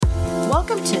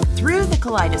to Through the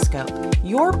Kaleidoscope,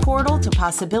 your portal to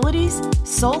possibilities,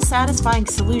 soul-satisfying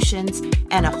solutions,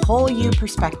 and a whole you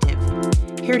perspective.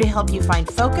 Here to help you find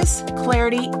focus,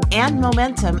 clarity, and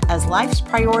momentum as life's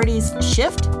priorities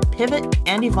shift, pivot,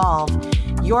 and evolve.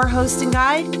 Your host and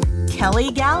guide,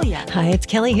 Kelly Gallia. Hi, it's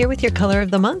Kelly here with your color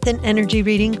of the month and energy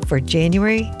reading for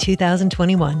January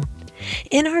 2021.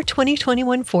 In our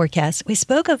 2021 forecast, we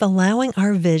spoke of allowing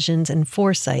our visions and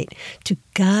foresight to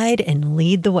guide and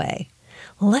lead the way.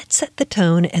 Let's set the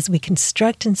tone as we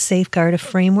construct and safeguard a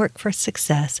framework for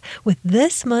success with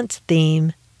this month's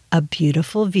theme, A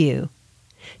Beautiful View.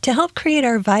 To help create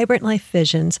our vibrant life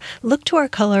visions, look to our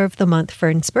color of the month for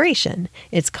inspiration.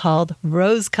 It's called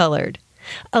rose-colored.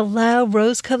 Allow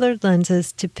rose-colored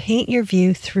lenses to paint your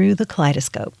view through the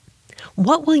kaleidoscope.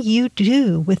 What will you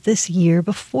do with this year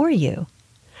before you?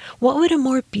 What would a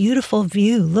more beautiful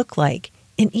view look like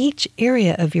in each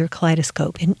area of your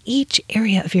kaleidoscope, in each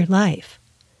area of your life?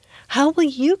 How will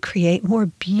you create more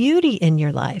beauty in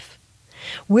your life?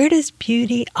 Where does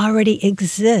beauty already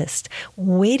exist,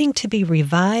 waiting to be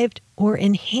revived or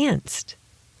enhanced?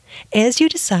 As you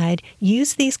decide,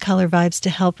 use these color vibes to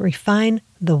help refine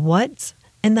the whats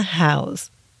and the hows.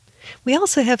 We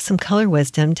also have some color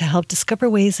wisdom to help discover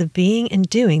ways of being and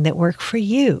doing that work for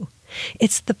you.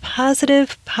 It's the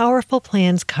Positive, Powerful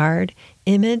Plans card,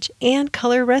 image, and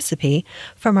color recipe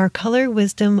from our Color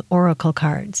Wisdom Oracle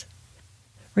cards.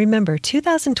 Remember,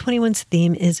 2021's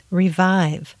theme is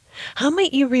Revive. How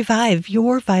might you revive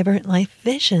your vibrant life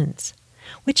visions?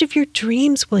 Which of your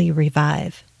dreams will you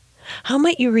revive? How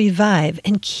might you revive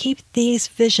and keep these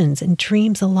visions and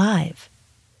dreams alive?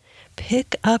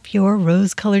 Pick up your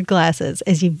rose-colored glasses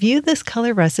as you view this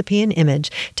color recipe and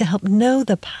image to help know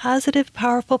the positive,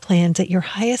 powerful plans that your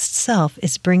highest self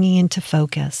is bringing into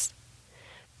focus.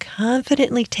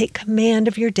 Confidently take command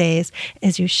of your days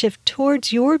as you shift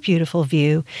towards your beautiful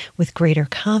view with greater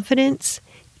confidence,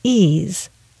 ease,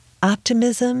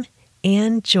 optimism,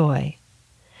 and joy.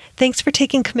 Thanks for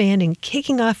taking command and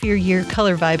kicking off your year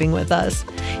color vibing with us.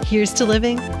 Here's to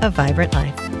living a vibrant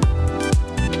life.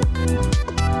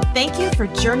 Thank you for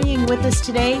journeying with us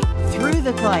today through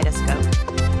the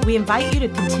kaleidoscope. We invite you to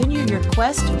continue your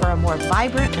quest for a more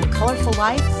vibrant and colorful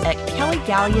life at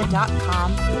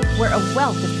kellygallia.com, where a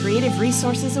wealth of creative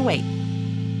resources await.